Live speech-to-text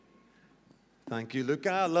Thank you,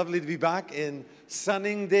 Luca. Lovely to be back in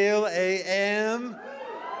Sunningdale AM.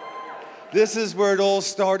 This is where it all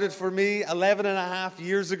started for me 11 and a half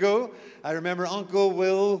years ago. I remember Uncle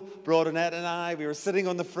Will brought Annette and I. We were sitting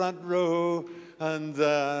on the front row, and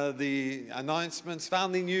the announcements,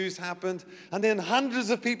 family news happened. And then hundreds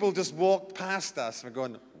of people just walked past us. We're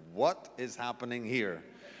going, what is happening here?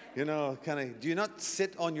 You know, do you not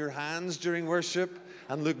sit on your hands during worship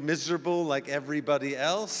and look miserable like everybody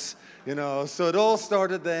else? You know, so it all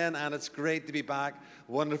started then, and it's great to be back.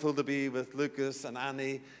 Wonderful to be with Lucas and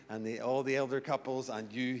Annie and all the elder couples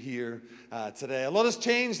and you here today. A lot has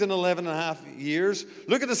changed in 11 and a half years.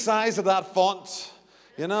 Look at the size of that font.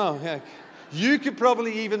 You know, you could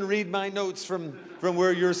probably even read my notes from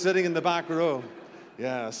where you're sitting in the back row.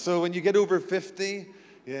 Yeah, so when you get over 50,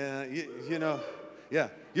 you know,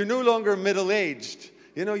 you're no longer middle-aged.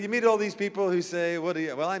 You know, you meet all these people who say, what are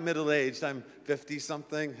you? Well, I'm middle-aged. I'm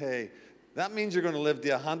 50-something. Hey, that means you're going to live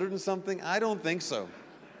to 100 and something? I don't think so.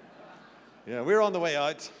 Yeah, we're on the way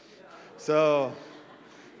out. So,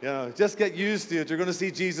 you know, just get used to it. You're going to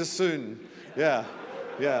see Jesus soon. Yeah.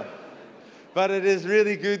 But it is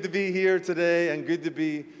really good to be here today and good to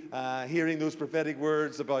be hearing those prophetic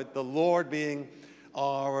words about the Lord being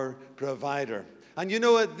our provider. And you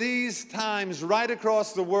know, at these times, right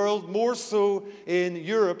across the world, more so in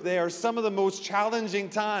Europe, they are some of the most challenging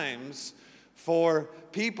times for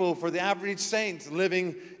people, for the average saint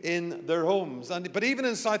living in their homes. But even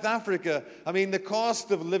in South Africa, I mean, the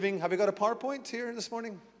cost of living, have we got a PowerPoint here this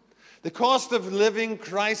morning? The cost of living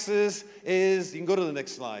crisis is, you can go to the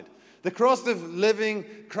next slide. The cost of living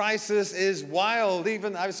crisis is wild.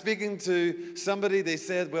 Even I was speaking to somebody, they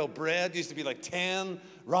said, well, bread used to be like 10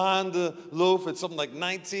 rand a loaf. It's something like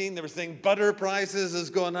 19. They were saying butter prices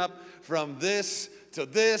has gone up from this to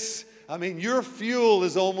this. I mean, your fuel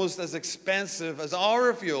is almost as expensive as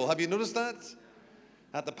our fuel. Have you noticed that?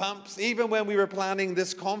 At the pumps. Even when we were planning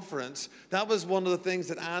this conference, that was one of the things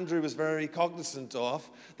that Andrew was very cognizant of,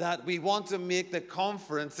 that we want to make the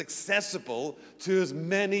conference accessible to as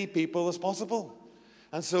many people as possible.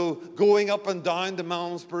 And so going up and down to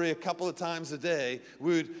Malmesbury a couple of times a day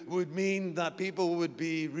would mean that people would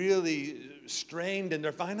be really strained in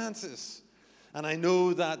their finances. And I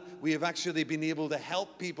know that we have actually been able to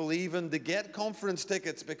help people even to get conference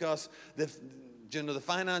tickets because the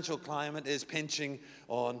financial climate is pinching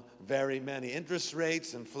on very many interest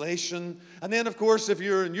rates, inflation. And then, of course, if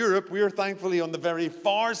you're in Europe, we are thankfully on the very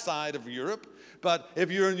far side of Europe. But if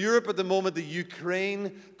you're in Europe at the moment, the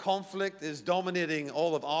Ukraine conflict is dominating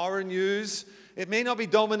all of our news. It may not be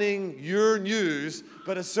dominating your news,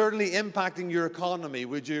 but it's certainly impacting your economy.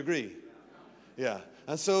 Would you agree? Yeah.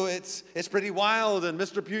 And so it's pretty wild. And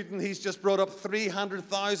Mr. Putin, he's just brought up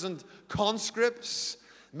 300,000 conscripts.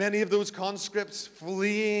 Many of those conscripts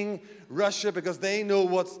fleeing Russia because they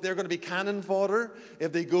know they're going to be cannon fodder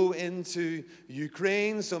if they go into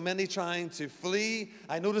Ukraine. So many trying to flee.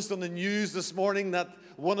 I noticed on the news this morning that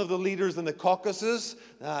one of the leaders in the Caucasus,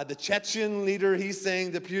 the Chechen leader, he's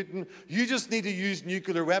saying to Putin, you just need to use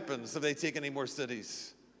nuclear weapons if they take any more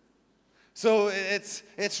cities. So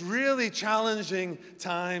it's really challenging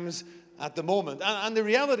times at the moment. And the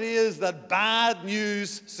reality is that bad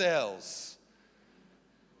news sells.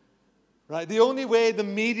 Right? The only way the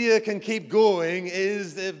media can keep going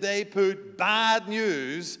is if they put bad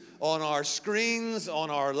news on our screens, on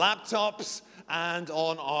our laptops, and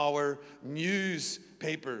on our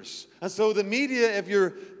newspapers. And so the media, if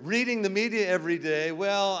you're reading the media every day,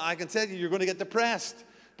 well, I can tell you, you're going to get depressed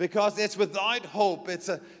because it's without hope. It's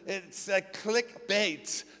a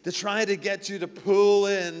clickbait to try to get you to pull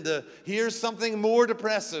in to hear something more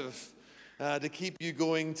depressive. To keep you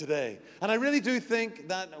going today. And I really do think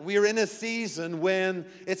that we're in a season when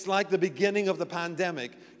it's like the beginning of the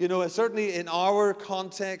pandemic. You know, certainly in our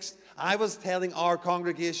context, I was telling our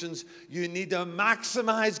congregations, you need to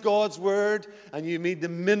maximize God's word and you need to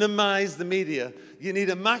minimize the media. You need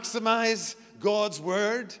to maximize God's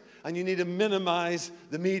word and you need to minimize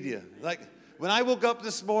the media. Like, when I woke up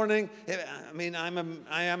this morning, I mean, I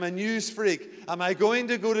am a news freak. Am I going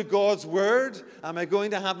to go to God's Word? Am I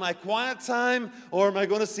going to have my quiet time? Or am I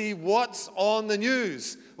going to see what's on the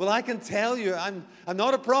news? Well, I can tell you, I'm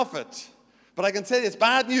not a prophet. But I can tell you, it's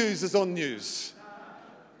bad news is on news.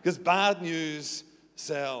 Because bad news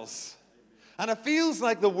sells. And it feels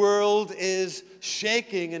like the world is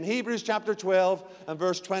shaking. In Hebrews chapter 12 and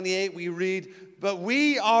verse 28, we read, but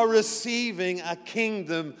we are receiving a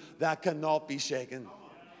kingdom that cannot be shaken.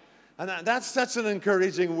 And that's such an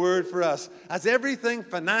encouraging word for us. As everything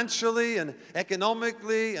financially and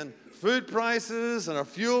economically and food prices and our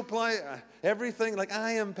fuel price, everything, like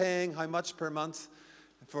I am paying how much per month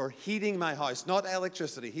for heating my house, not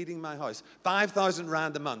electricity, heating my house. 5,000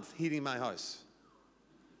 rand a month heating my house.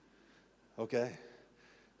 Okay?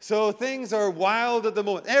 So things are wild at the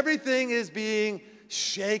moment. Everything is being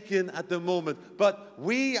shaken at the moment. But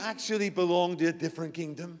we actually belong to a different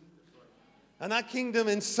kingdom. And that kingdom,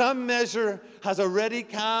 in some measure, has already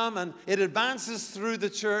come, and it advances through the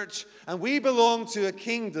church. And we belong to a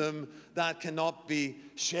kingdom that cannot be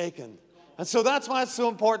shaken. And so that's why it's so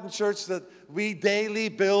important, church, that we daily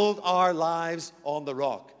build our lives on the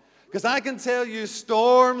rock. Because I can tell you,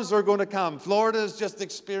 storms are going to come. Florida has just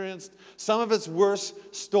experienced some of its worst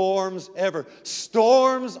storms ever.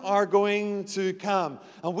 Storms are going to come.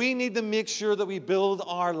 And we need to make sure that we build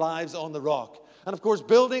our lives on the rock. And of course,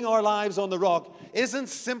 building our lives on the rock isn't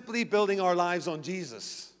simply building our lives on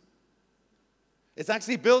Jesus. It's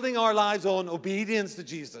actually building our lives on obedience to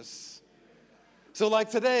Jesus. So like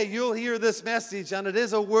today, you'll hear this message, and it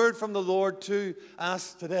is a word from the Lord to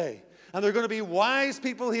us today. And there are going to be wise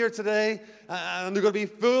people here today, and there are going to be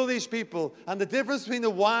foolish people. And the difference between the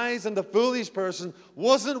wise and the foolish person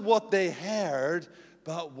wasn't what they heard,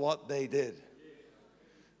 but what they did.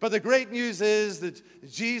 But the great news is that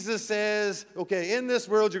Jesus says, okay, in this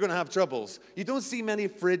world you're going to have troubles. You don't see many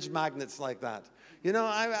fridge magnets like that. You know,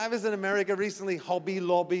 I was in America recently. Hobby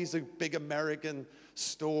Lobby's a big American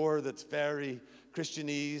store that's very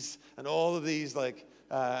Christianese, and all of these like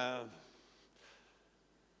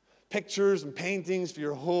pictures and paintings for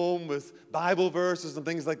your home with Bible verses and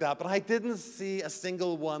things like that. But I didn't see a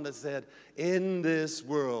single one that said, in this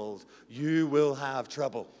world, you will have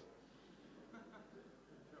trouble.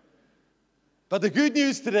 But the good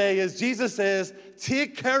news today is Jesus says,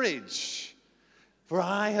 take courage, for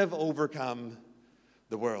I have overcome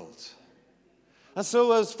the world. And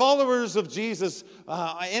so as followers of Jesus,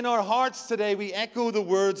 in our hearts today, we echo the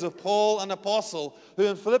words of Paul, an apostle, who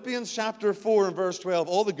in Philippians chapter 4 and verse 12,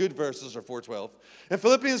 all the good verses are 4:12. In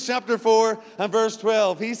Philippians chapter 4 and verse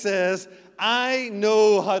 12, he says, I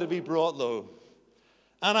know how to be brought low,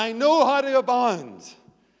 and I know how to abound.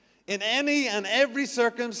 In any and every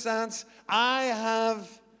circumstance, I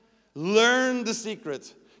have learned the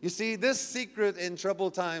secret. You see, this secret in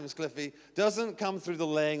troubled times, Cliffy, doesn't come through the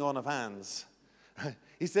laying on of hands.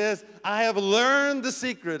 He says, I have learned the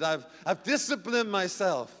secret. I've disciplined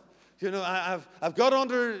myself. You know, I've got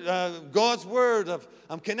under God's word.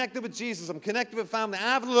 I'm connected with Jesus. I'm connected with family.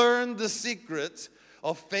 I've learned the secret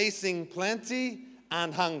of facing plenty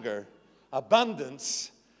and hunger,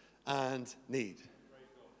 abundance and need.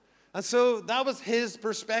 And so that was his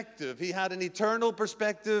perspective. He had an eternal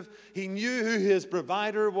perspective. He knew who his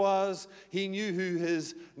provider was. He knew who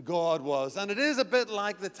his God was. And it is a bit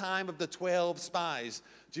like the time of the 12 spies.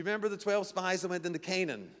 Do you remember the 12 spies that went into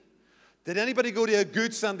Canaan? Did anybody go to a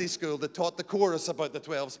good Sunday school that taught the chorus about the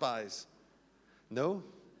 12 spies? No?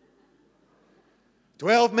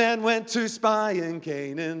 12 men went to spy in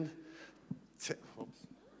Canaan. 10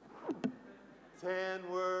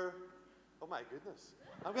 were, oh my goodness.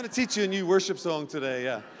 I'm going to teach you a new worship song today,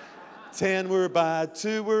 yeah. 10 were bad,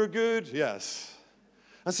 2 were good, yes.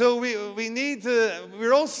 And so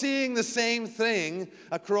we're all seeing the same thing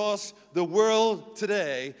across the world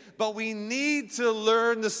today, but we need to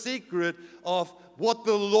learn the secret of what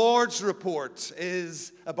the Lord's report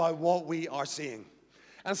is about what we are seeing.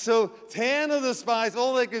 And so 10 of the spies,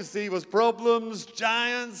 all they could see was problems,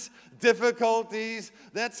 giants, difficulties.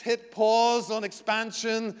 Let's hit pause on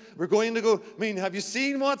expansion. We're going to go, have you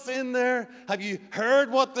seen what's in there? Have you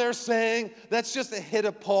heard what they're saying? Let's just hit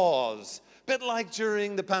a pause. Bit like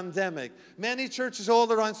during the pandemic. Many churches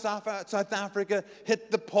all around South Africa hit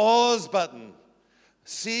the pause button.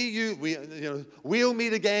 We'll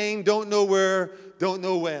meet again, don't know where, don't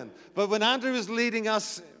know when. But when Andrew was leading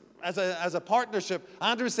us as a partnership,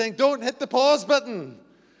 Andrew was saying, don't hit the pause button.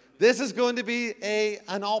 This is going to be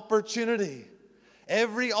an opportunity.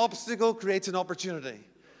 Every obstacle creates an opportunity.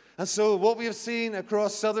 And so what we have seen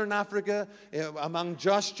across Southern Africa, among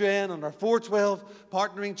Just Gen and our 412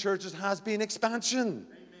 partnering churches, has been expansion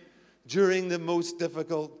during the most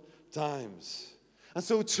difficult times. And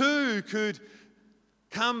so too could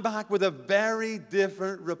come back with a very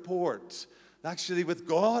different report, actually with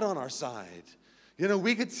God on our side. You know,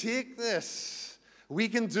 we could take this. We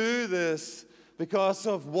can do this because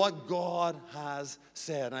of what God has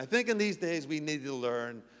said. And I think in these days we need to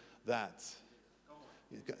learn that.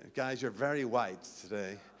 Guys, you're very white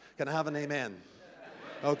today. Can I have an amen?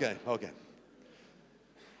 Okay.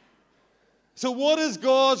 So what is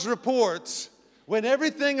God's report when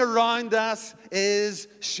everything around us is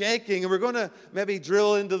shaking? And we're going to maybe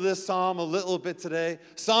drill into this psalm a little bit today.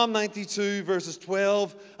 Psalm 92, verses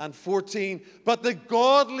 12 and 14. But the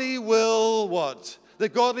godly will what? The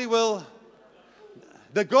godly will.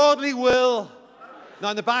 The godly will. Now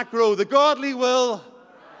in the back row, the godly will,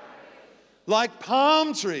 like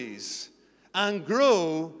palm trees, and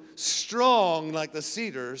grow strong like the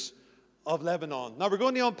cedars of Lebanon. Now we're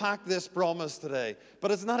going to unpack this promise today, but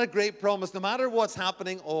it's not a great promise no matter what's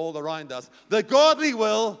happening all around us. The godly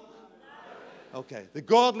will, the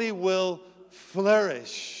godly will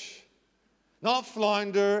flourish. Not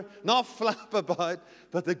flounder, not flap about,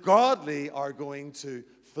 but the godly are going to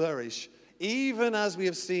flourish. Even as we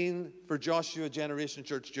have seen for Joshua Generation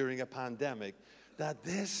Church during a pandemic, that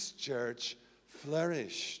this church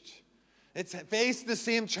flourished. It's faced the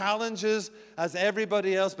same challenges as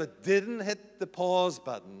everybody else, but didn't hit the pause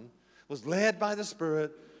button, was led by the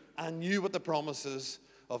Spirit, and knew what the promises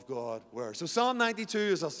of God were. So Psalm 92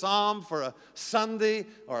 is a psalm for a Sunday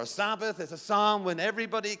or a Sabbath. It's a psalm when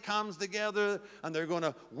everybody comes together and they're going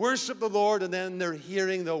to worship the Lord, and then they're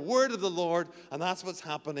hearing the word of the Lord, and that's what's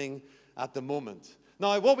happening at the moment.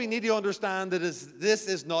 Now, what we need to understand is this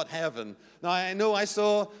is not heaven. Now, I know I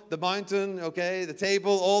saw the mountain, the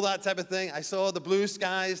table, all that type of thing. I saw the blue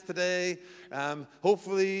skies today.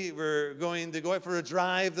 Hopefully, we're going to go out for a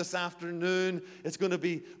drive this afternoon. It's going to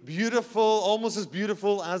be beautiful, almost as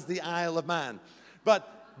beautiful as the Isle of Man.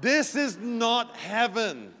 But this is not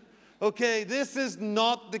heaven, This is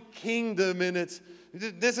not the kingdom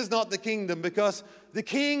This is not the kingdom, because the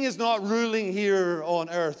king is not ruling here on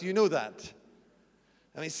earth. You know that.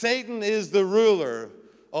 I mean, Satan is the ruler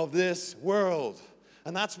of this world.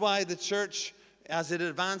 And that's why the church, as it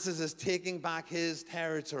advances, is taking back his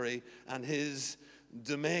territory and his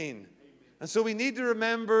domain. And so we need to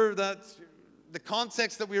remember that the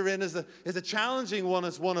context that we're in is a challenging one.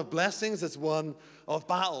 It's one of blessings. It's one of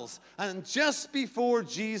battles. And just before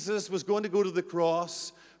Jesus was going to go to the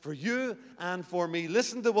cross for you and for me,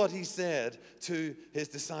 listen to what he said to his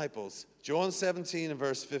disciples. John 17 and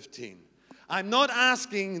verse 15. I'm not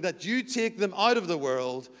asking that you take them out of the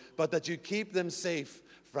world, but that you keep them safe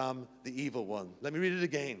from the evil one. Let me read it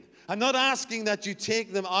again. I'm not asking that you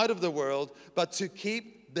take them out of the world, but to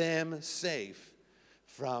keep them safe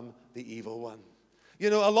from the evil one. You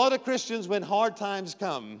know, a lot of Christians, when hard times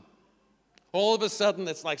come, all of a sudden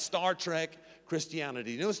it's like Star Trek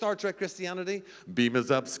Christianity. You know Star Trek Christianity? Beam us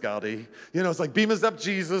up, Scotty. You know, it's like, beam us up,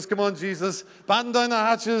 Jesus. Come on, Jesus. Batten down the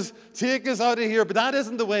hatches. Take us out of here. But that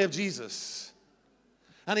isn't the way of Jesus.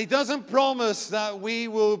 And he doesn't promise that we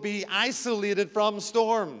will be isolated from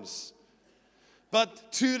storms.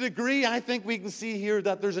 But to a degree, I think we can see here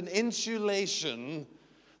that there's an insulation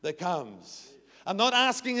that comes. I'm not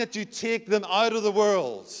asking that you take them out of the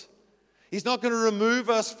world. He's not going to remove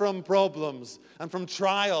us from problems and from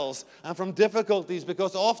trials and from difficulties,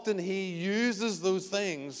 because often he uses those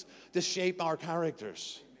things to shape our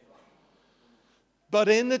characters. But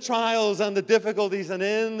in the trials and the difficulties and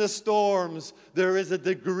in the storms, there is a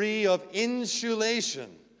degree of insulation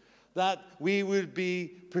that we would be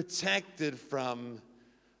protected from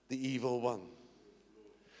the evil one.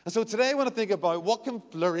 And so today I want to think about, what can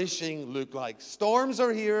flourishing look like? Storms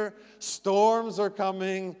are here, storms are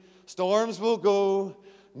coming, storms will go,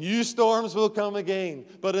 new storms will come again.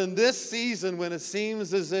 But in this season, when it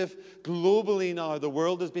seems as if globally now the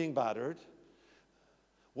world is being battered,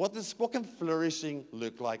 what can flourishing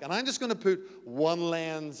look like? And I'm just going to put one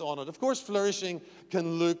lens on it. Of course, flourishing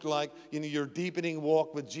can look like, your deepening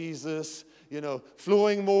walk with Jesus,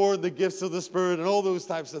 flowing more in the gifts of the Spirit and all those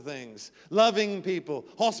types of things. Loving people,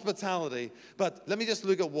 hospitality. But let me just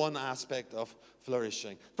look at one aspect of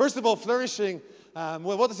flourishing. First of all, flourishing,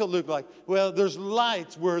 what does it look like? Well, there's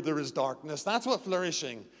light where there is darkness. That's what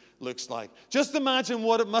flourishing looks like. Just imagine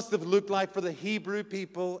what it must have looked like for the Hebrew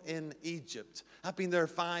people in Egypt. I've been there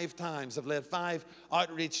 5 times. I've led 5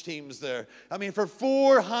 outreach teams there. I mean, for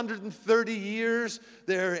 430 years,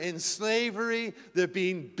 they're in slavery. They're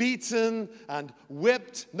being beaten and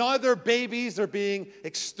whipped. Now their babies are being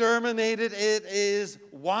exterminated. It is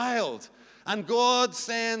wild. And God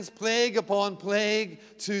sends plague upon plague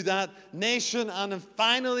to that nation. And then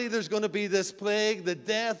finally, there's going to be this plague, the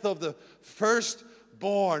death of the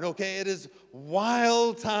firstborn. It is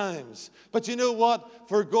wild times. But you know what?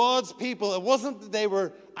 For God's people, it wasn't that they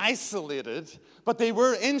were isolated, but they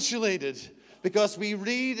were insulated. Because we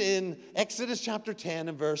read in Exodus chapter 10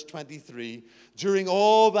 and verse 23, during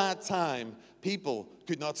all that time, people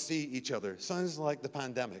could not see each other. Sounds like the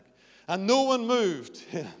pandemic. And no one moved.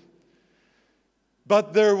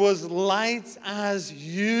 But there was light as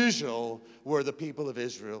usual where the people of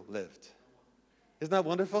Israel lived. Isn't that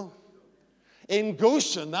wonderful? in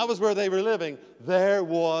Goshen, that was where they were living, there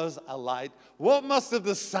was a light. What must have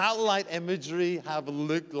the satellite imagery have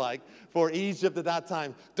looked like for Egypt at that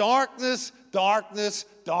time? Darkness, darkness,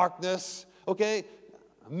 darkness. Okay?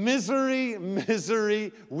 Misery,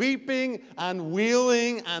 misery, weeping and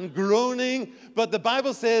wailing and groaning. But the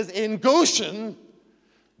Bible says in Goshen,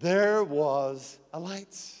 there was a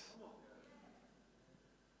light.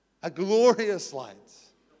 A glorious light.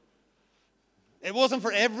 It wasn't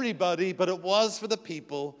for everybody, but it was for the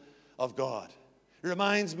people of God. It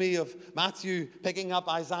reminds me of Matthew picking up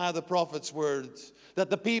Isaiah the prophet's words, that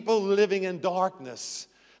the people living in darkness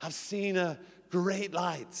have seen a great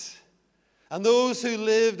light. And those who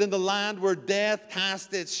lived in the land where death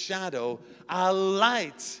cast its shadow, a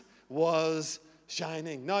light was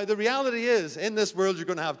shining. Now, the reality is, in this world, you're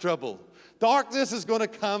going to have trouble. Darkness is going to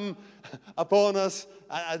come upon us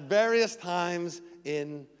at various times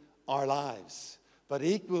in our lives. But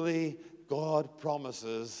equally, God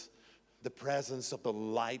promises the presence of the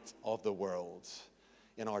light of the world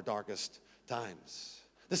in our darkest times.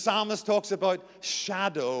 The psalmist talks about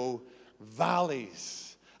shadow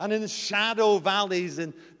valleys. And in shadow valleys,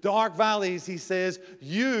 in dark valleys, he says,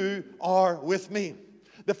 you are with me.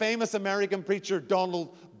 The famous American preacher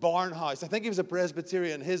Donald Barnhouse, I think he was a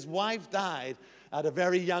Presbyterian. His wife died at a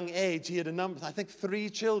very young age. He had I think 3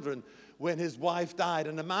 children when his wife died.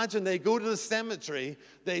 And imagine they go to the cemetery,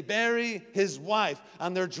 they bury his wife,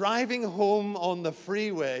 and they're driving home on the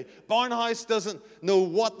freeway. Barnhouse doesn't know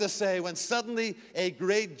what to say when suddenly a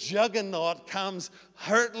great juggernaut comes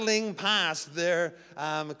hurtling past their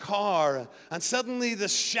car. And suddenly the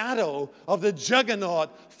shadow of the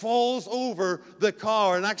juggernaut falls over the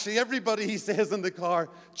car. And actually everybody, he says, in the car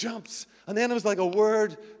jumps. And then it was like a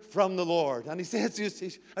word from the Lord. And he says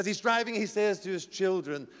to as he's driving, he says to his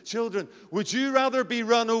children, would you rather be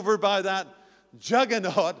run over by that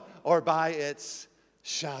juggernaut or by its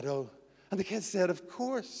shadow? And the kids said, of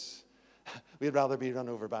course, we'd rather be run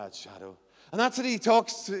over by its shadow. And that's what he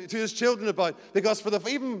talks to his children about, because for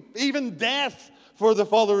even death for the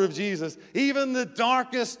follower of Jesus, even the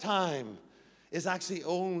darkest time is actually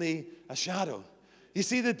only a shadow. You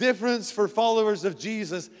see, the difference for followers of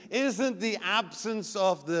Jesus isn't the absence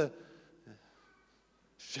of the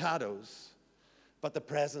shadows, but the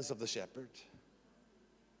presence of the shepherd.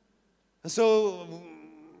 And so,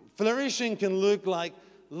 flourishing can look like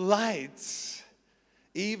lights,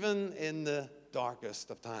 even in the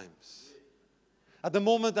darkest of times. At the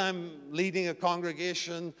moment, I'm leading a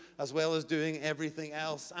congregation as well as doing everything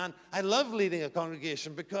else. And I love leading a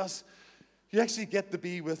congregation because you actually get to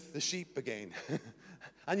be with the sheep again.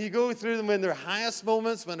 And you go through them in their highest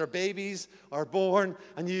moments, when their babies are born,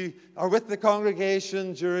 and you are with the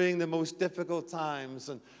congregation during the most difficult times.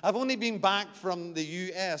 And I've only been back from the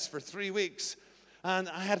US for 3 weeks, and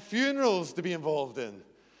I had funerals to be involved in.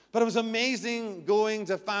 But it was amazing going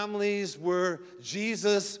to families where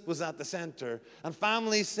Jesus was at the center, and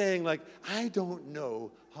families saying, like, I don't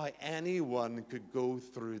know how anyone could go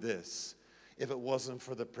through this if it wasn't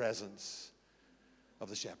for the presence of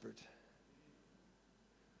the shepherd.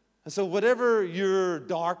 And so whatever your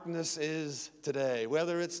darkness is today,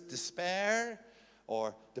 whether it's despair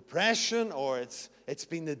or depression or it's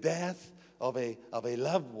been the death of a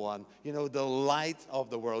loved one, you know, the light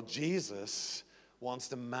of the world, Jesus wants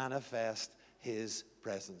to manifest his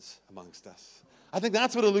presence amongst us. I think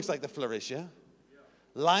that's what it looks like to flourish, yeah?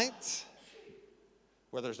 Light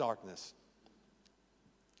where there's darkness.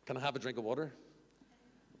 Can I have a drink of water?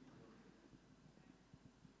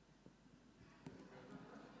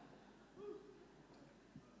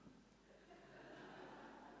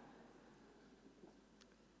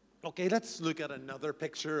 Okay, let's look at another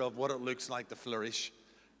picture of what it looks like to flourish.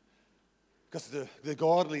 Because the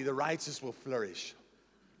godly, the righteous will flourish.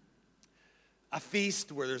 A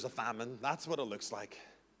feast where there's a famine, that's what it looks like.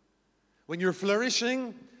 When you're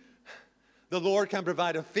flourishing, the Lord can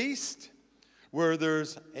provide a feast where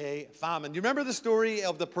there's a famine. You remember the story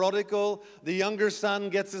of the prodigal? The younger son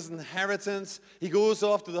gets his inheritance. He goes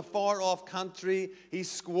off to the far-off country. He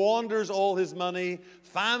squanders all his money.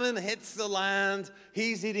 Famine hits the land.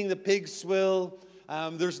 He's eating the pig swill.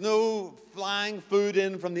 There's no flying food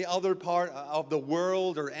in from the other part of the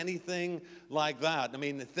world or anything like that. I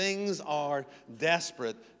mean, things are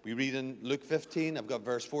desperate. We read in Luke 15. I've got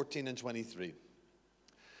verse 14 and 23.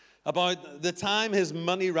 About the time his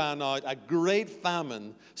money ran out, a great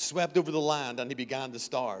famine swept over the land and he began to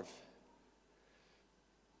starve.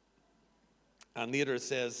 And later it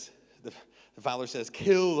says, the father says,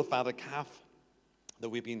 kill the fatted calf that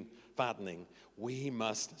we've been fattening. We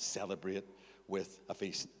must celebrate with a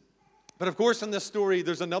feast. But of course in this story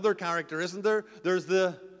there's another character, isn't there? There's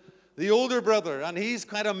the the older brother, and he's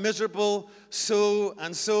quite a miserable so.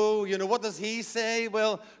 What does he say?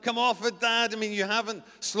 Well, come off it, Dad. I mean, you haven't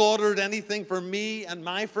slaughtered anything for me and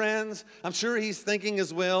my friends. I'm sure he's thinking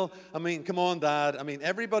as well, I mean, come on, Dad. I mean,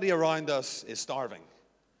 everybody around us is starving.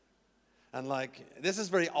 And this is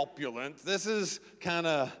very opulent. This is kind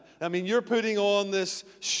of, you're putting on this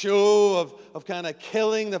show of kind of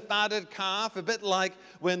killing the fatted calf, a bit like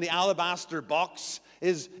when the alabaster box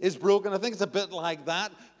is broken. I think it's a bit like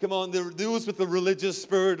that. Come on, those with the religious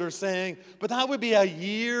spirit are saying, but that would be a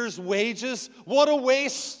year's wages. What a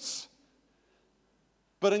waste.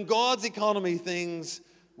 But in God's economy, things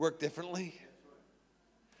work differently.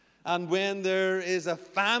 And when there is a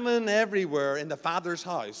famine everywhere in the Father's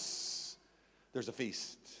house, there's a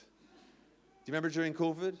feast. Do you remember during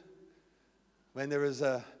COVID? When there was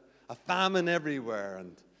a famine everywhere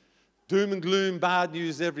and doom and gloom, bad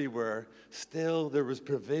news everywhere, still there was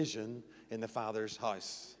provision in the Father's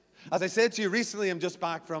house. As I said to you recently, I'm just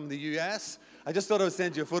back from the US. I just thought I would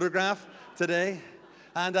send you a photograph today.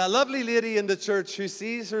 And a lovely lady in the church who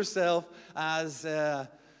sees herself as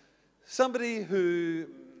somebody who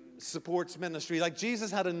supports ministry. Like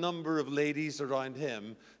Jesus had a number of ladies around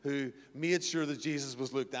him who made sure that Jesus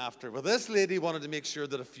was looked after. Well, this lady wanted to make sure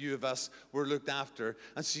that a few of us were looked after.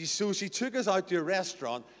 And so she took us out to a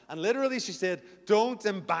restaurant, and literally she said, don't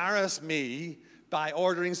embarrass me by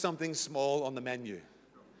ordering something small on the menu.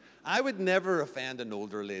 I would never offend an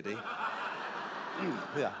older lady.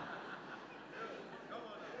 Yeah.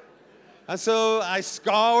 And so I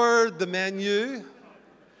scoured the menu,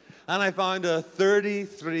 and I found a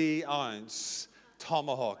 33-ounce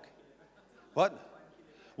tomahawk. What?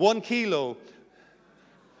 1 kilo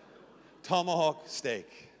tomahawk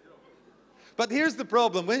steak. But here's the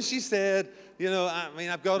problem. When she said,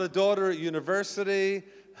 I've got a daughter at university,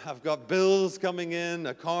 I've got bills coming in,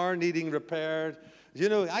 a car needing repaired.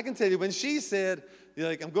 I can tell you, when she said,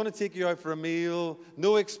 I'm going to take you out for a meal,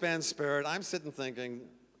 no expense spared, I'm sitting thinking,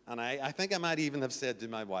 and I think I might even have said to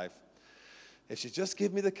my wife, if she just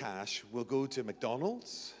give me the cash, we'll go to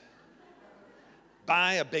McDonald's,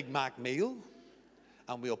 buy a Big Mac meal,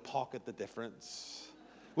 and we'll pocket the difference.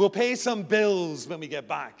 We'll pay some bills when we get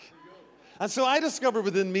back. And so I discovered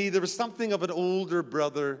within me there was something of an older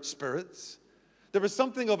brother spirit. There was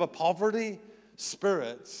something of a poverty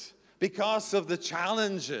spirit because of the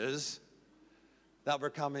challenges that were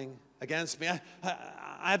coming against me.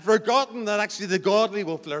 I'd forgotten that actually the godly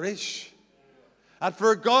will flourish. I'd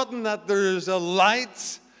forgotten that there's a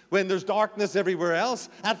light when there's darkness everywhere else.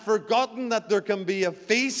 I'd forgotten that there can be a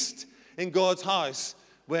feast in God's house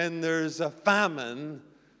when there's a famine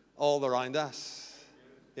all around us.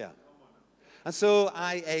 Yeah. And so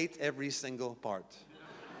I ate every single part.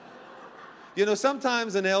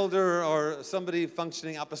 Sometimes an elder or somebody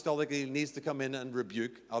functioning apostolically needs to come in and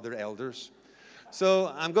rebuke other elders.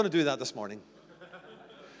 So I'm going to do that this morning.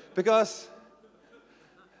 Because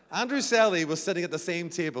Andrew Selly was sitting at the same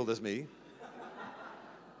table as me.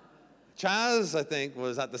 Chaz, I think,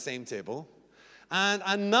 was at the same table. And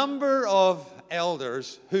a number of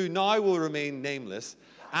elders, who now will remain nameless,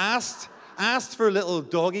 asked for little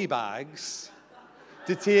doggy bags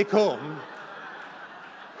to take home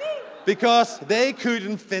because they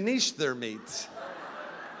couldn't finish their meat.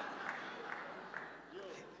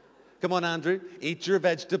 Come on, Andrew, eat your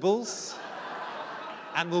vegetables,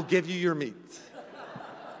 and we'll give you your meat.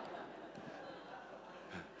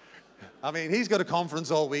 He's got a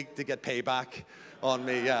conference all week to get payback on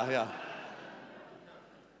me. Yeah.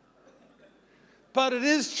 But it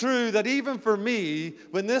is true that even for me,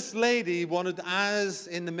 when this lady wanted, as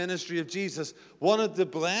in the ministry of Jesus, wanted to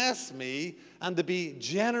bless me and to be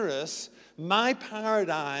generous, my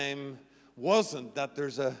paradigm wasn't that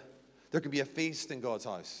there can be a feast in God's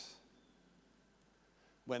house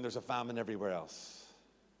when there's a famine everywhere else.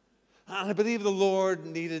 And I believe the Lord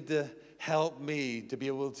needed to help me to be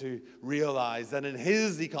able to realize that in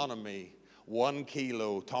his economy, 1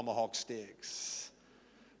 kilo tomahawk steaks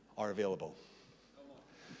are available.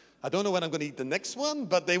 I don't know when I'm going to eat the next one,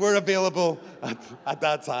 but they were available at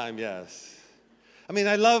that time, yes.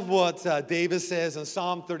 I love what David says in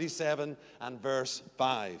Psalm 37 and verse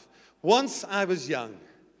 5. Once I was young,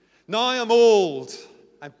 now I'm old.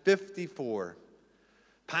 I'm 54,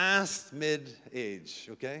 past mid-age,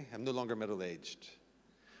 okay? I'm no longer middle-aged.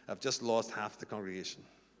 I've just lost half the congregation,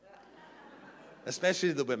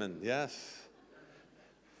 especially the women, yes.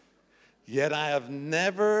 Yet I have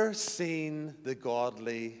never seen the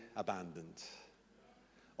godly abandoned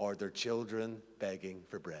or their children begging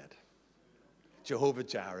for bread. Jehovah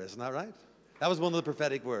Jireh, isn't that right? That was one of the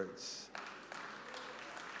prophetic words.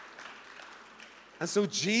 And so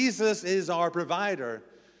Jesus is our provider.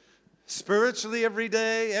 spiritually every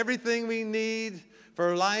day. Everything we need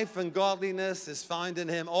for life and godliness is found in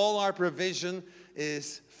him. All our provision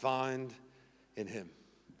is found in him.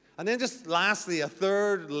 And then just lastly, a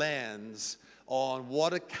third lens on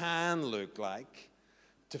what it can look like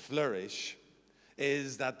to flourish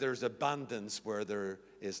is that there's abundance where there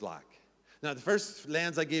is lack. Now, the first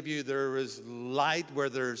lens I gave you, there is light where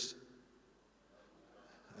there's...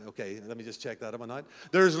 Okay, let me just check that one out.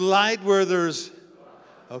 There's light where there's...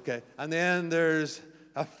 Okay, and then there's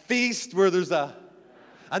a feast where there's a...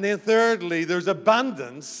 And then thirdly, there's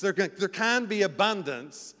abundance. There can be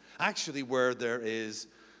abundance, actually, where there is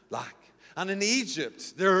lack. And in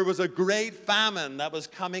Egypt, there was a great famine that was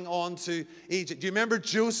coming on to Egypt. Do you remember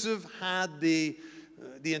Joseph had the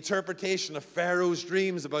interpretation of Pharaoh's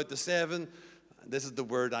dreams about the seven? This is the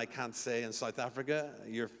word I can't say in South Africa.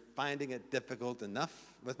 You're finding it difficult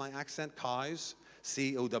enough with my accent. Cows.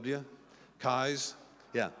 C-O-W. Cows.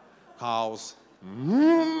 Yeah. Cows.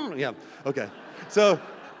 Yeah. Okay. So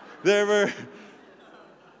there were...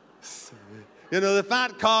 You know, the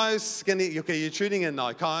fat cows, skinny, okay, you're tuning in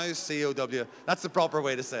now. Cows, C-O-W. That's the proper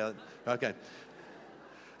way to say it. Okay.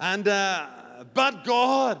 And, but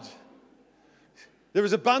God. There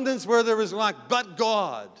was abundance where there was lack, but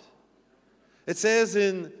God. It says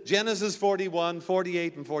in Genesis 41,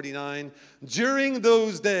 48, and 49, during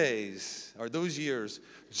those days, or those years,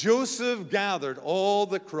 Joseph gathered all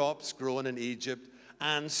the crops grown in Egypt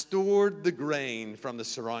and stored the grain from the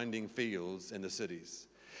surrounding fields in the cities.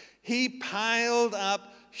 He piled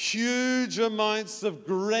up huge amounts of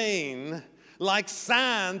grain like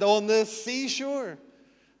sand on the seashore.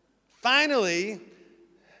 Finally,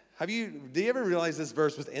 do you ever realize this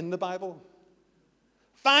verse was in the Bible?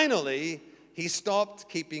 Finally, he stopped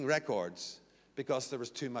keeping records because there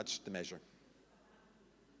was too much to measure.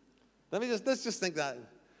 Let's just think that.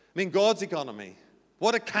 I mean, God's economy,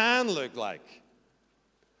 what it can look like.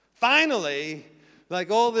 Finally, like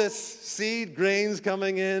all this seed grains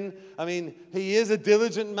coming in. I mean, he is a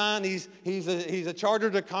diligent man. He's a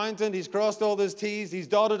chartered accountant. He's crossed all his T's. He's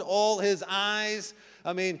dotted all his I's.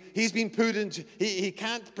 I mean, he's been put into, he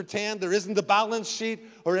can't pretend there isn't a balance sheet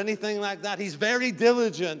or anything like that. He's very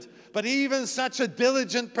diligent. But even such a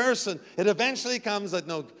diligent person, it eventually comes that,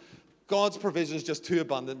 no, God's provision is just too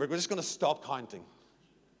abundant. We're just going to stop counting.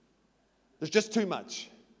 There's just too much.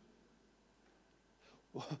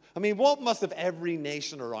 I mean, what must have every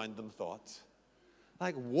nation around them thought?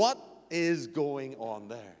 Like, what is going on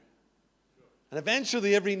there? And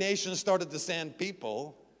eventually, every nation started to send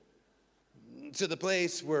people to the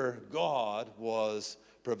place where God was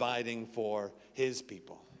providing for his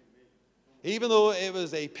people. Even though it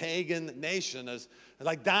was a pagan nation,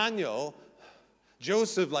 like Daniel,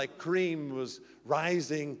 Joseph, like cream, was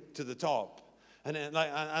rising to the top.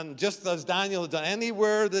 And just as Daniel had done,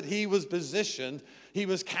 anywhere that he was positioned, he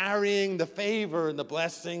was carrying the favor and the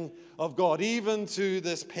blessing of God, even to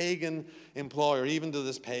this pagan employer, even to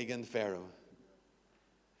this pagan Pharaoh.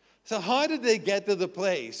 So how did they get to the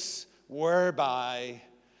place whereby,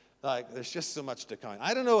 like, there's just so much to count?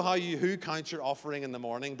 I don't know who counts your offering in the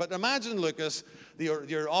morning, but imagine, Lucas,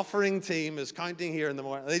 your offering team is counting here in the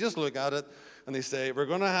morning. They just look at it and they say, we're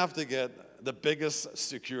going to have to get the biggest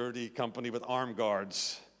security company with armed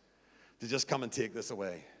guards to just come and take this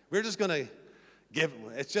away. We're just going to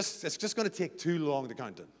it's just going to take too long to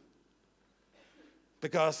count it.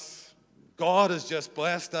 Because God has just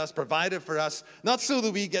blessed us, provided for us, not so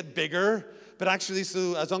that we get bigger, but actually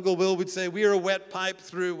so, as Uncle Will would say, we are a wet pipe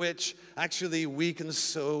through which actually we can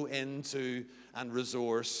sow into and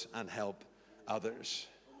resource and help others.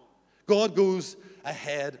 God goes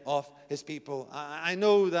ahead of his people. I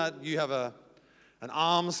know that you have an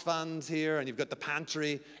alms fund here, and you've got the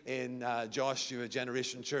pantry in Joshua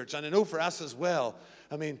Generation Church. And I know for us as well,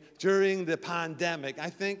 I mean, during the pandemic, I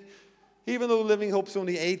think, even though Living Hope's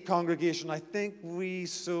only 8 congregation, I think we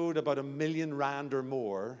sowed about R1 million or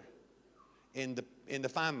more in the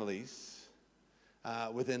families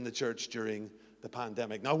within the church during the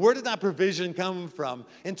pandemic. Now, where did that provision come from?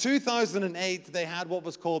 In 2008, they had what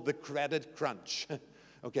was called the credit crunch.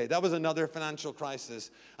 Okay, that was another financial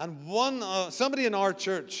crisis. And somebody in our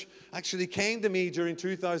church actually came to me during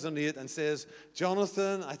 2008 and says,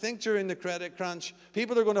 Jonathan, I think during the credit crunch,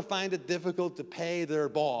 people are going to find it difficult to pay their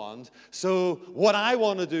bond. So what I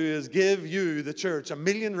want to do is give you, the church, R1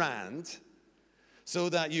 million so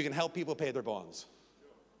that you can help people pay their bonds.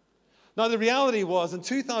 Now, the reality was, in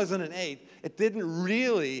 2008, it didn't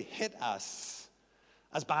really hit us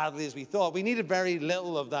as badly as we thought. We needed very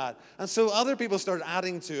little of that. And so other people started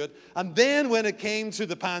adding to it. And then when it came to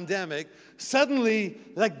the pandemic, suddenly,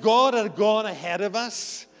 like, God had gone ahead of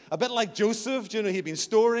us. A bit like Joseph, he'd been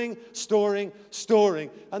storing.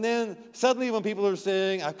 And then suddenly when people are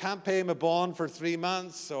saying, I can't pay my bond for 3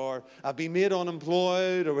 months, or I've been made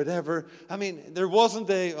unemployed, or whatever. I mean, there wasn't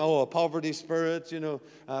a poverty spirit,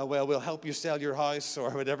 well, we'll help you sell your house, or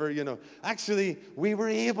whatever, Actually, we were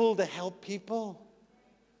able to help people.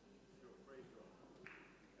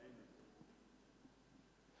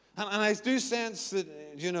 And I do sense that,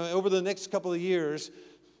 over the next couple of years,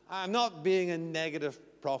 I'm not being a negative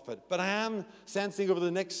prophet, but I am sensing over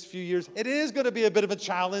the next few years, it is going to be a bit of a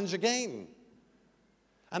challenge again.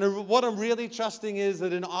 And what I'm really trusting is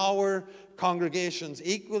that in our congregations,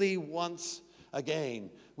 equally once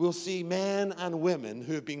again, we'll see men and women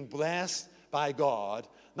who have been blessed by God,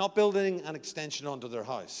 not building an extension onto their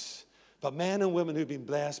house, but men and women who've been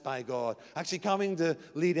blessed by God, actually coming to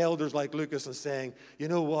lead elders like Lucas and saying, you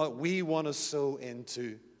know what, we want to sow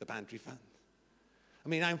into the pantry fund. I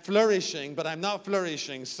mean, I'm flourishing, but I'm not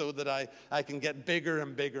flourishing so that I can get bigger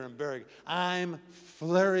and bigger and bigger. I'm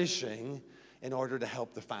flourishing in order to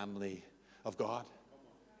help the family of God.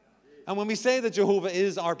 And when we say that Jehovah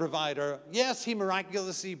is our provider, yes, he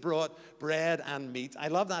miraculously brought bread and meat. I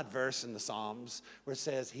love that verse in the Psalms where it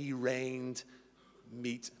says he rained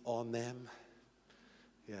meat on them.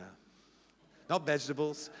 Yeah. Not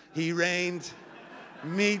vegetables. He rained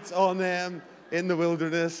meat on them in the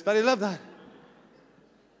wilderness. But I love that.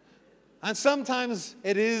 And sometimes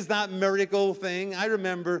it is that miracle thing. I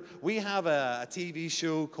remember we have a TV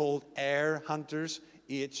show called Heir Hunters,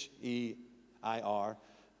 H-E-I-R.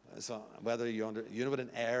 So whether you know what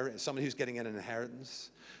an heir is, somebody who's getting an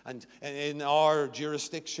inheritance. And in our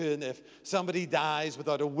jurisdiction, if somebody dies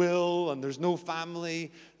without a will and there's no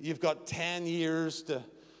family, you've got 10 years to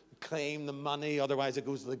claim the money, otherwise it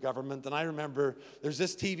goes to the government. And I remember there's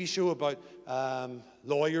this TV show about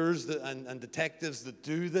lawyers and detectives that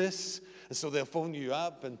do this. And so they'll phone you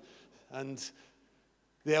up and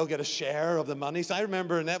they'll get a share of the money. So I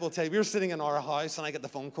remember, Annette will tell you, we were sitting in our house and I get the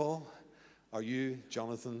phone call. Are you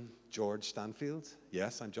Jonathan George Stanfield?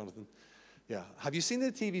 Yes, I'm Jonathan. Yeah. Have you seen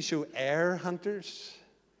the TV show Heir Hunters?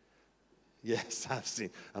 Yes, I've seen.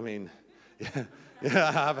 I mean, yeah,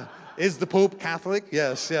 I have. Is the Pope Catholic?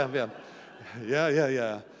 Yes,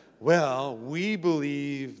 yeah. Well, we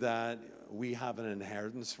believe that we have an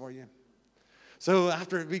inheritance for you. So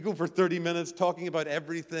after we go for 30 minutes talking about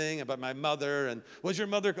everything, about my mother, and was your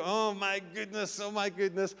mother, oh my goodness,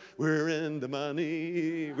 we're in the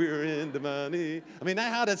money. I mean, I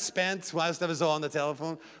had it spent whilst I was on the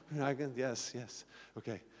telephone. Yes,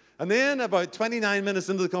 okay. And then about 29 minutes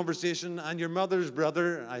into the conversation, and your mother's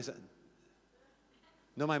brother, I said,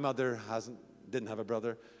 no, my mother didn't have a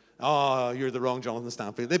brother. Oh, you're the wrong Jonathan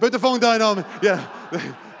Stanfield. They put the phone down on me. Yeah,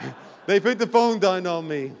 they put the phone down on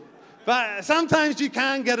me. But sometimes you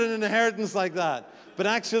can get an inheritance like that. But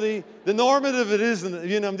actually, the normative it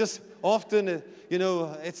isn't. I'm just often,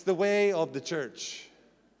 it's the way of the church.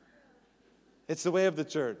 It's the way of the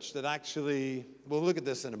church that actually, we'll look at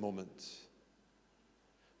this in a moment.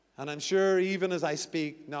 And I'm sure even as I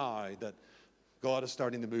speak now that God is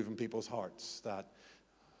starting to move in people's hearts, that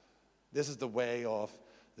this is the way of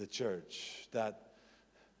the church, that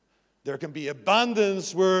there can be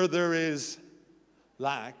abundance where there is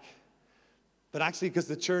lack. But actually, because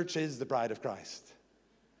the church is the bride of Christ.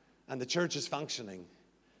 And the church is functioning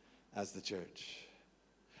as the church.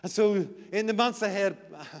 And so, in the months ahead,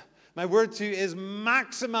 my word to you is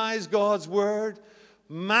maximize God's word.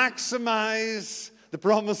 Maximize the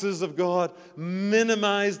promises of God.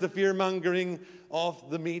 Minimize the fear-mongering of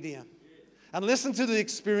the media. And listen to the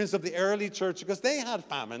experience of the early church, because they had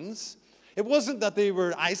famines. It wasn't that they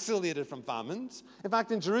were isolated from famines. In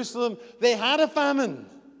fact, in Jerusalem, they had a famine.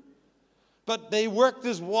 But they worked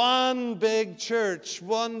as one big church,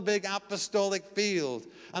 one big apostolic field.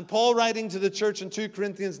 And Paul, writing to the church in 2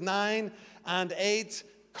 Corinthians 9 and 8,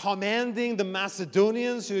 commending the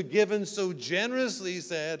Macedonians who had given so generously,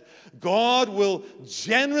 said, God will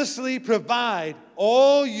generously provide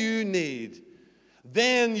all you need.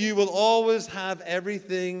 Then you will always have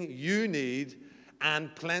everything you need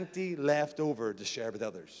and plenty left over to share with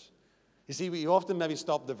others. You see, we often maybe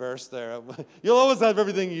stop the verse there. You'll always have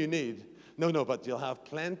everything you need. No, but you'll have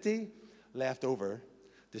plenty left over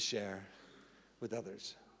to share with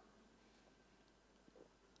others.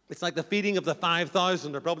 It's like the feeding of the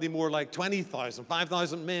 5,000, or probably more like 20,000,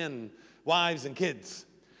 5,000 men, wives, and kids.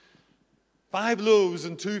 5 loaves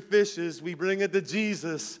and 2 fishes, we bring it to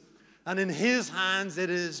Jesus, and in his hands it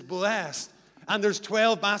is blessed. And there's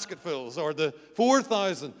 12 basketfuls, or the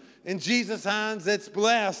 4,000. In Jesus' hands it's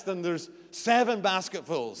blessed, and there's 7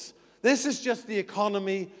 basketfuls. This is just the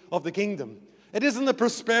economy of the kingdom. It isn't the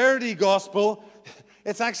prosperity gospel.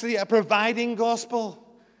 It's actually a providing gospel.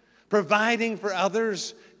 Providing for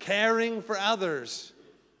others, caring for others.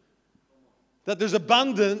 That there's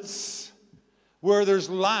abundance where there's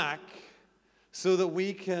lack, so that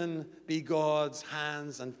we can be God's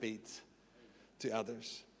hands and feet to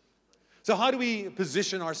others. So how do we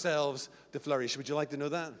position ourselves to flourish? Would you like to know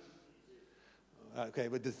that? Okay,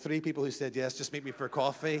 with the 3 people who said yes, just meet me for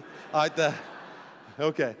coffee out there.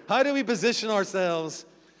 Okay, how do we position ourselves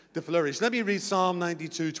to flourish? Let me read Psalm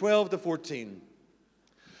 92, 12 to 14.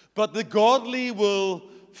 But the godly will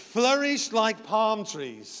flourish like palm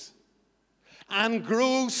trees and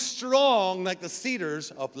grow strong like the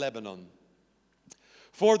cedars of Lebanon.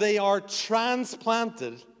 For they are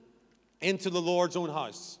transplanted into the Lord's own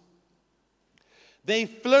house. They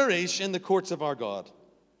flourish in the courts of our God.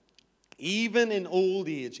 Even in old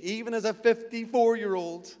age, even as a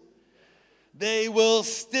 54-year-old, they will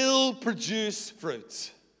still produce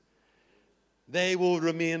fruit. They will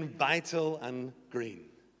remain vital and green.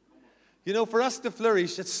 You know, for us to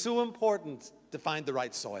flourish, it's so important to find the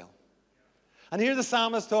right soil. And here the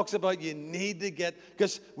psalmist talks about you need to get,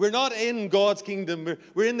 because we're not in God's kingdom,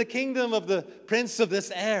 we're in the kingdom of the prince of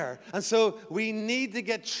this air. And so we need to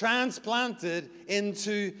get transplanted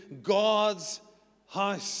into God's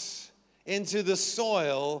house, into the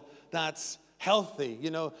soil that's healthy.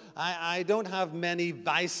 You know, I don't have many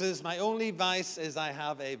vices. My only vice is I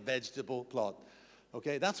have a vegetable plot.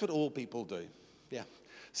 Okay, that's what old people do. Yeah.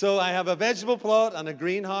 So I have a vegetable plot and a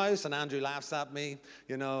greenhouse, and Andrew laughs at me.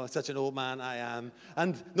 You know, such an old man I am.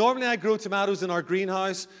 And normally I grow tomatoes in our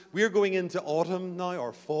greenhouse. We're going into autumn now,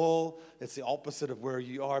 or fall. It's the opposite of where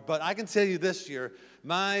you are. But I can tell you this year,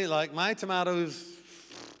 my tomatoes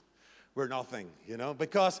were nothing, you know,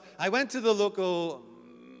 because I went to the local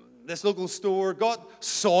store, got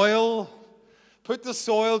soil, put the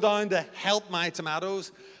soil down to help my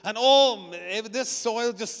tomatoes. And this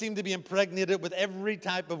soil just seemed to be impregnated with every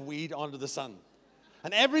type of weed under the sun.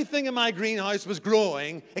 And everything in my greenhouse was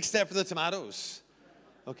growing except for the tomatoes.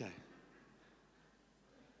 Okay.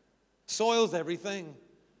 Soil's everything. And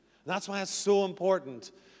that's why it's so important.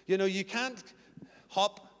 You know, you can't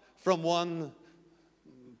hop from one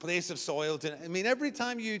place of soil to, I mean, every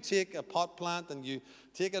time you take a pot plant and you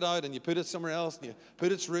take it out and you put it somewhere else and you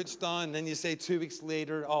put its roots down, and then you say 2 weeks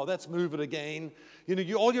later, oh, let's move it again. You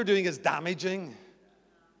know, all you're doing is damaging.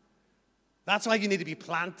 That's why you need to be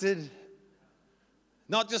planted.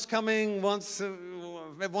 Not just coming once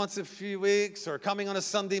a few weeks or coming on a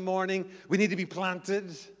Sunday morning. We need to be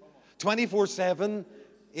planted 24/7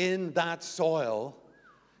 in that soil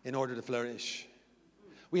in order to flourish.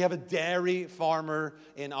 We have a dairy farmer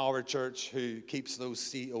in our church who keeps those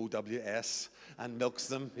COWS and milks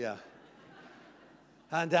them, yeah.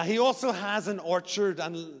 And he also has an orchard.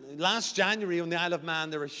 And last January on the Isle of Man,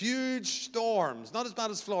 there were huge storms. Not as bad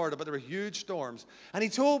as Florida, but there were huge storms. And he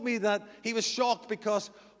told me that he was shocked because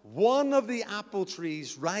one of the apple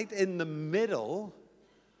trees right in the middle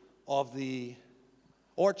of the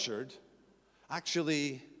orchard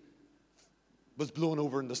actually was blown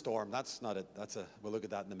over in the storm. That's not it. We'll look at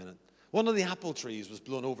that in a minute. One of the apple trees was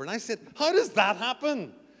blown over. And I said, how does that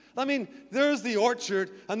happen? I mean, there's the orchard,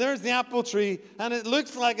 and there's the apple tree, and it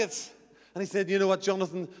looks like it's... And he said, you know what,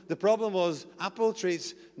 Jonathan? The problem was apple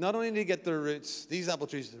trees, not only did they get their roots, these apple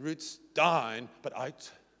trees, the roots down, but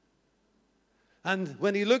out. And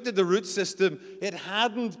when he looked at the root system, it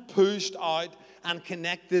hadn't pushed out and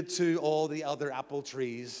connected to all the other apple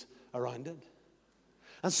trees around it.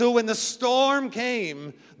 And so when the storm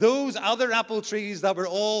came, those other apple trees that were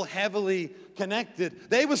all heavily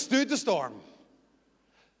connected, they withstood the storm.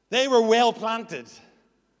 They were well planted.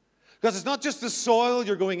 Because it's not just the soil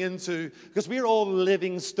you're going into, because we're all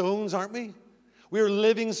living stones, aren't we? We're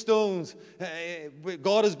living stones.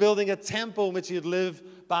 God is building a temple in which He'd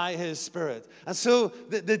live by His Spirit. And so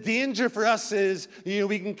the danger for us is,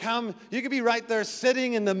 we can come, you could be right there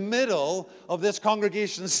sitting in the middle of this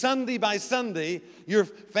congregation Sunday by Sunday. You're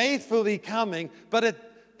faithfully coming, but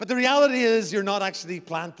the reality is you're not actually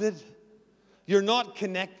planted. You're not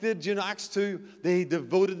connected. You know, Acts 2, they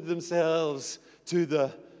devoted themselves to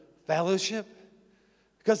the fellowship.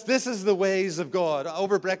 Because this is the ways of God.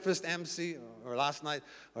 Over breakfast, MC, or last night,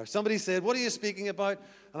 or somebody said, what are you speaking about?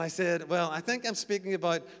 And I said, well, I think I'm speaking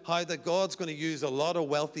about how that God's going to use a lot of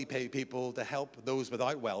wealthy people to help those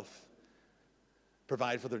without wealth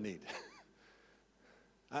provide for their need.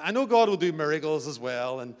 I know God will do miracles as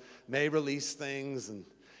well and may release things and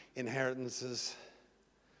inheritances.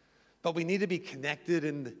 But we need to be connected,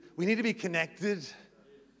 and we need to be connected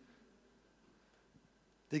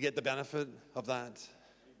to get the benefit of that.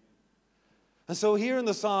 And so here in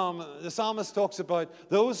the psalm, the psalmist talks about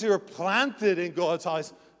those who are planted in God's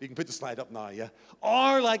house. You can put the slide up now, yeah?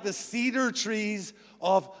 Are like the cedar trees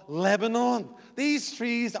of Lebanon. These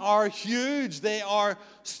trees are huge. They are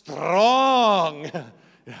strong.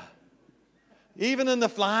 Yeah. Even in the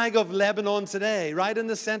flag of Lebanon today, right in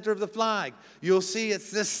the center of the flag, you'll see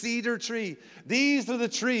it's the cedar tree. These are the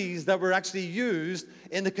trees that were actually used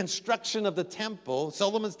in the construction of the temple,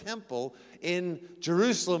 Solomon's temple in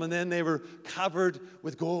Jerusalem, and then they were covered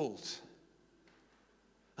with gold.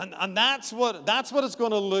 And that's what it's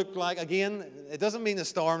going to look like. Again, it doesn't mean the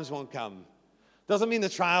storms won't come. It doesn't mean the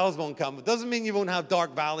trials won't come. It doesn't mean you won't have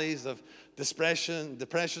dark valleys of depression,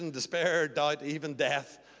 despair, doubt, even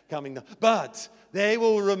death coming down. But they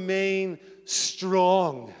will remain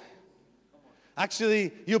strong.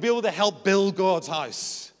 Actually, you'll be able to help build God's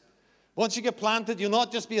house. Once you get planted, you'll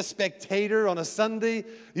not just be a spectator on a Sunday.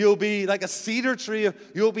 You'll be like a cedar tree.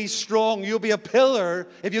 You'll be strong. You'll be a pillar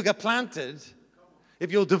if you get planted.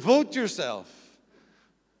 If you'll devote yourself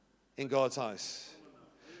in God's house.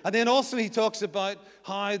 And then also he talks about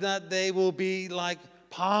how that they will be like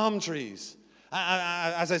palm trees.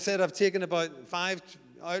 As I said, I've taken about 5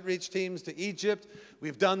 outreach teams to Egypt.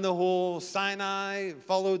 We've done the whole Sinai,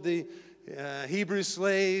 followed the Hebrew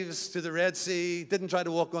slaves to the Red Sea, didn't try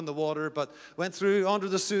to walk on the water, but went through under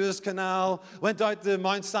the Suez Canal, went out to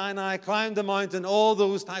Mount Sinai, climbed the mountain, all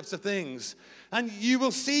those types of things. And you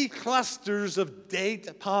will see clusters of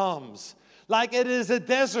date palms, like it is a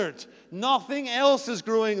desert. Nothing else is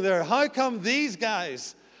growing there. How come these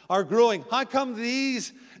guys are growing? How come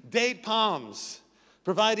these date palms,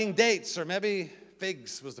 providing dates, or maybe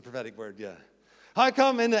figs was the prophetic word, yeah. How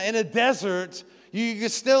come in a desert you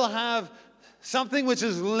still have something which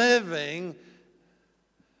is living,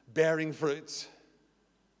 bearing fruits?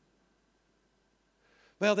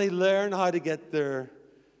 Well, they learn how to get their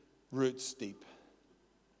roots deep.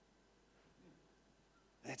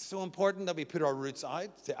 It's so important that we put our roots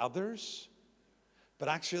out to others, but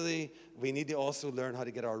actually we need to also learn how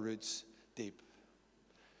to get our roots deep.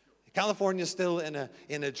 California is still in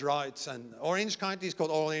a drought, and Orange County is called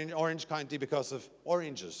Orange County because of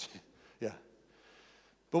oranges. Yeah.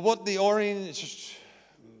 But what the orange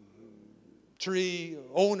tree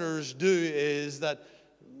owners do is that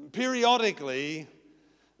periodically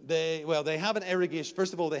they have an irrigation.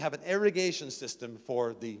 First of all, they have an irrigation system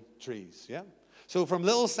for the trees. Yeah. So from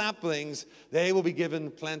little saplings, they will be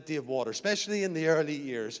given plenty of water, especially in the early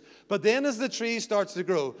years. But then as the tree starts to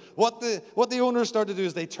grow, what the owners start to do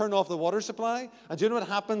is they turn off the water supply. And do you know what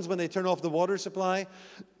happens when they turn off the water supply?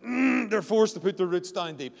 They're forced to put their roots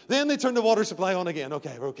down deep. Then they turn the water supply on again.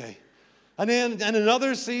 Okay, we're okay. And then in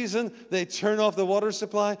another season, they turn off the water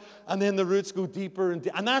supply, and then the roots go deeper.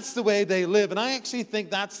 And that's the way they live. And I actually think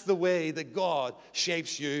that's the way that God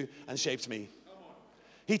shapes you and shapes me.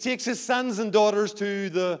 He takes his sons and daughters to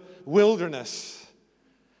the wilderness.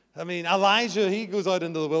 I mean, Elijah, he goes out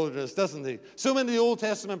into the wilderness, doesn't he? So many of the Old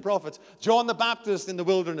Testament prophets. John the Baptist in the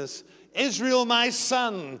wilderness. Israel, my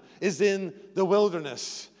son, is in the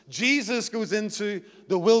wilderness. Jesus goes into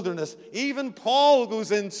the wilderness. Even Paul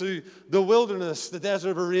goes into the wilderness, the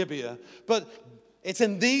desert of Arabia. But it's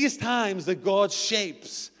in these times that God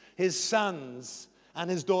shapes his sons and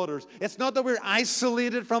his daughters. It's not that we're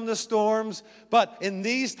isolated from the storms, but in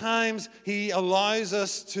these times, he allows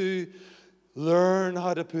us to learn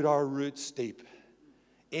how to put our roots deep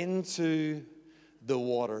into the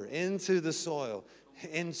water, into the soil,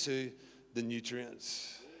 into the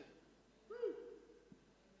nutrients. And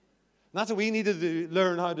that's what we need to do,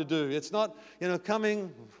 learn how to do. It's not,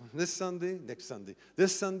 coming this Sunday, next Sunday,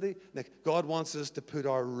 this Sunday, next. God wants us to put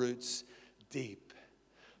our roots deep.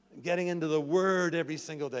 Getting into the Word every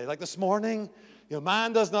single day. Like this morning,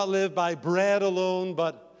 man does not live by bread alone,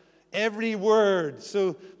 but every word.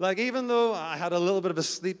 So, like, even though I had a little bit of a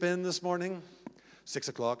sleep in this morning, 6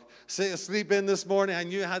 o'clock, sleep in this morning, I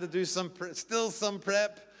knew I had to do some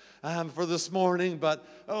prep for this morning, but,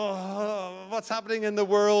 what's happening in the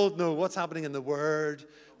world? No, what's happening in the Word?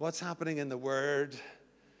 What's happening in the Word?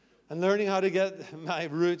 And learning how to get my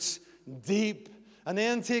roots deep. And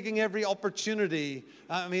then taking every opportunity.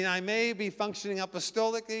 I mean, I may be functioning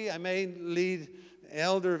apostolically. I may lead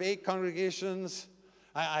elder of 8 congregations.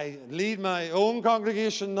 I lead my own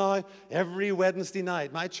congregation now every Wednesday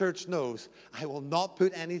night. My church knows I will not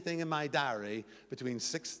put anything in my diary between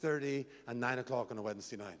 6:30 and 9 o'clock on a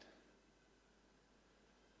Wednesday night.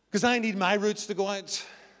 Because I need my roots to go out.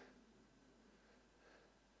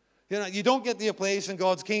 You don't get to a place in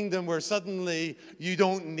God's kingdom where suddenly you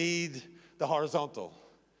don't need the horizontal,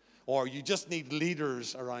 or you just need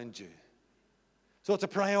leaders around you. So it's a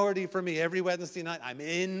priority for me. Every Wednesday night, I'm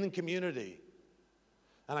in community.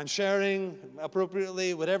 and I'm sharing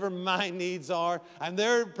appropriately whatever my needs are. And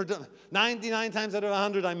they're 99 times out of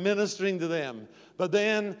 100, I'm ministering to them. But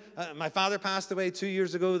then my father passed away 2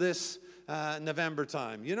 years ago this November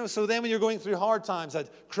time. So then when you're going through hard times, I had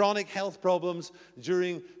chronic health problems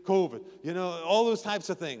during COVID, all those types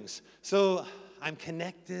of things. So I'm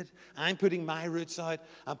connected. I'm putting my roots out.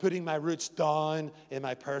 I'm putting my roots down in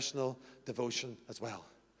my personal devotion as well.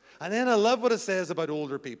 And then I love what it says about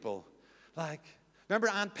older people. Like, remember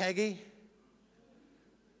Aunt Peggy?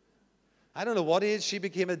 I don't know what age she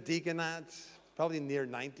became a deacon at. Probably near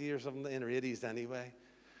 90 or something, in her 80s anyway.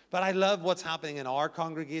 But I love what's happening in our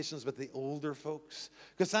congregations with the older folks.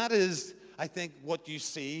 Because that is, I think, what you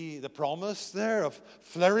see, the promise there of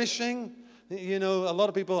flourishing. A lot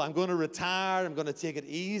of people, I'm going to retire, I'm going to take it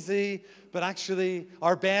easy. But actually,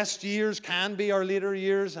 our best years can be our later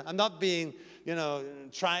years. I'm not being,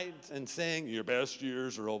 trite and saying your best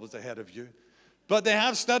years are always ahead of you. But they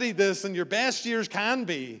have studied this, and your best years can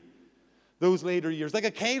be those later years. Like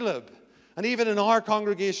a Caleb. And even in our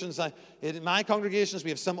congregations, in my congregations, we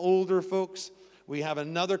have some older folks. We have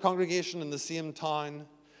another congregation in the same town,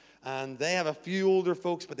 and they have a few older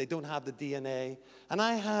folks, but they don't have the DNA. And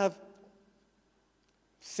I have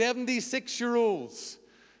 76-year-olds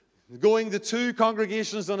going to 2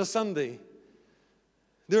 congregations on a Sunday.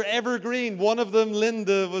 They're evergreen. One of them,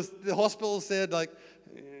 Linda, the hospital said,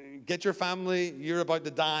 get your family, you're about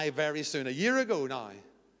to die very soon. A year ago now.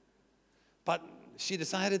 But she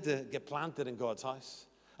decided to get planted in God's house.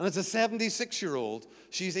 And as a 76-year-old,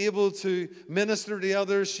 she's able to minister to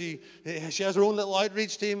others. She has her own little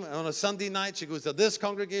outreach team. On a Sunday night, she goes to this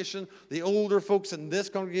congregation. The older folks in this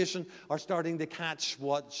congregation are starting to catch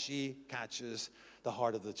what she catches, the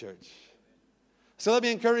heart of the church. So let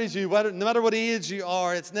me encourage you, no matter what age you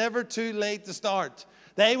are, it's never too late to start.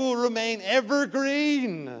 They will remain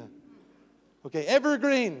evergreen. Okay,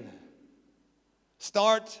 evergreen.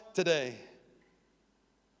 Start today.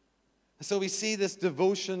 So we see this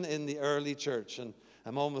devotion in the early church, and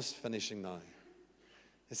I'm almost finishing now.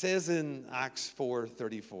 It says in Acts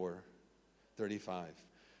 4:34, 35,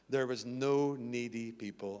 there was no needy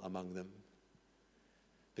people among them,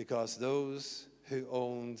 because those who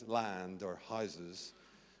owned land or houses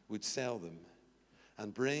would sell them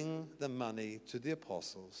and bring the money to the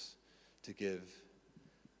apostles to give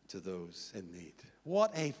to those in need.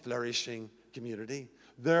 What a flourishing community.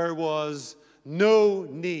 There was no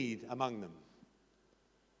need among them.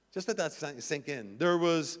 Just let that sink in.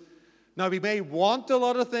 Now we may want a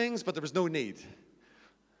lot of things, but there was no need.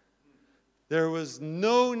 There was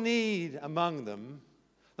no need among them.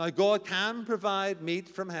 Now God can provide meat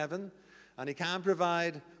from heaven, and He can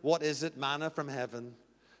provide, manna from heaven.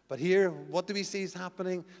 But here, what do we see is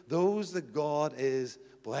happening? Those that God is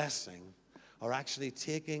blessing are actually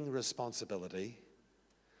taking responsibility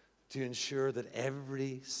to ensure that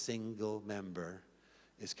every single member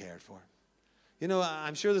is cared for.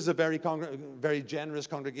 I'm sure there's a very generous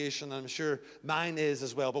congregation. I'm sure mine is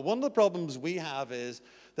as well. But one of the problems we have is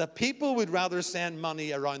that people would rather send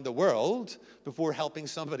money around the world before helping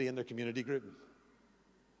somebody in their community group.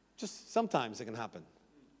 Just sometimes it can happen.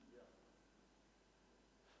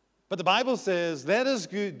 But the Bible says, let us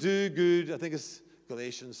do good. I think it's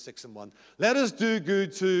Galatians 6:1. Let us do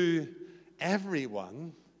good to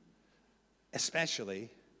everyone, especially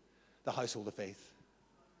the household of faith.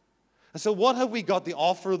 And so what have we got to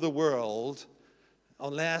offer the world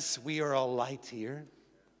unless we are a light here?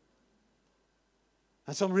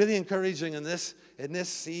 And so I'm really encouraging in this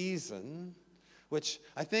season, which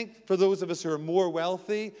I think for those of us who are more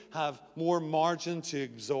wealthy have more margin to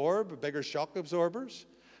absorb, bigger shock absorbers.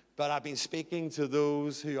 But I've been speaking to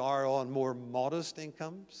those who are on more modest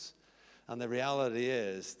incomes, and the reality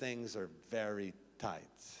is things are very tight.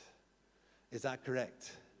 Is that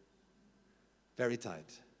correct? Very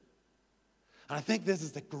tight. And I think this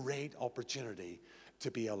is the great opportunity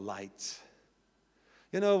to be a light.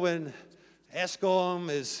 When ESCOM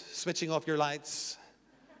is switching off your lights,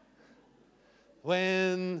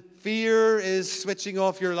 when fear is switching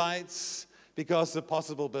off your lights because of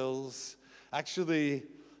possible bills, actually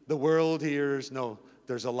the world hears, no,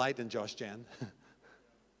 there's a light in Josh Jen.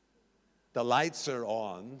 The lights are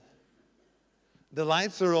on. The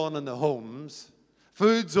lights are on in the homes.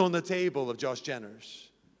 Food's on the table of Josh Jenners.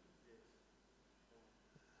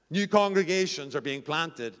 New congregations are being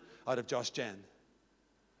planted out of Josh Jen.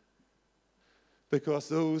 Because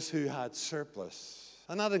those who had surplus,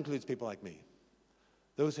 and that includes people like me,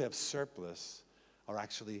 those who have surplus are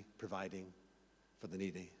actually providing for the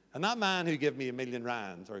needy. And that man who gave me R1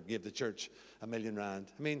 million, or gave the church R1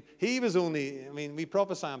 million, we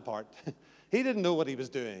prophesy in part. He didn't know what he was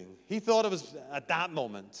doing. He thought it was at that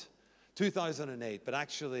moment, 2008, but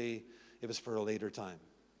actually it was for a later time.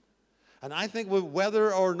 And I think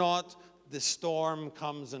whether or not the storm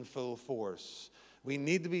comes in full force, we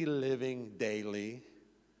need to be living daily,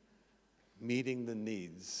 meeting the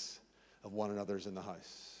needs of one another's in the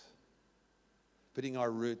house, putting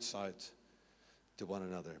our roots out to one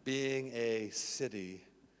another, being a city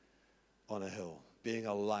on a hill, being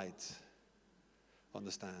a light on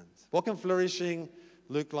the stands. What can flourishing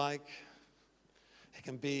look like? It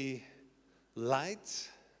can be light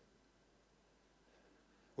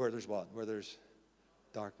where there's what? Where there's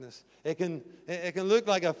darkness. It can look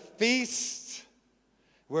like a feast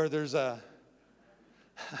where there's and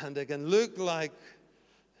it can look like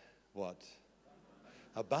what?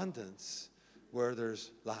 Abundance where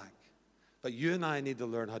there's lack. But you and I need to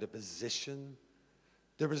learn how to position.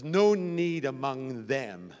 There was no need among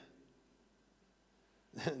them.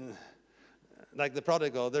 Like the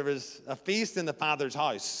prodigal, there was a feast in the father's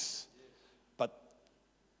house, but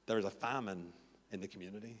there was a famine in the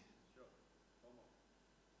community.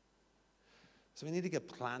 So we need to get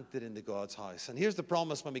planted into God's house. And here's the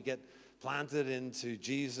promise when we get planted into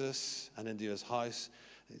Jesus and into his house.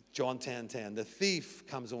 John 10:10, the thief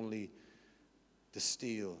comes only to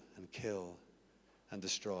steal and kill and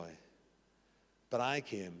destroy. But I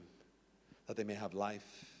came that they may have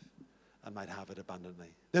life and might have it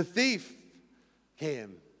abundantly. The thief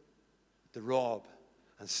came to rob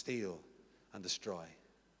and steal and destroy.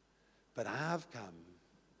 But I have come.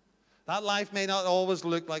 That life may not always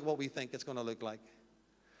look like what we think it's going to look like.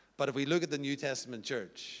 But if we look at the New Testament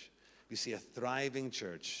church, we see a thriving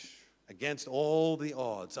church against all the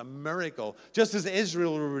odds, a miracle. Just as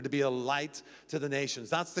Israel were to be a light to the nations.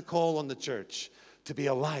 That's the call on the church, to be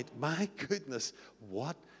a light. My goodness,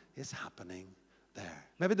 what is happening there?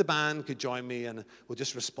 Maybe the band could join me and we'll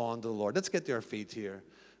just respond to the Lord. Let's get to our feet here.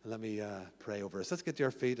 And let me pray over us. Let's get to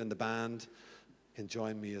our feet and the band can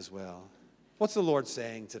join me as well. What's the Lord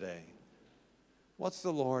saying today? What's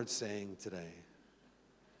the Lord saying today?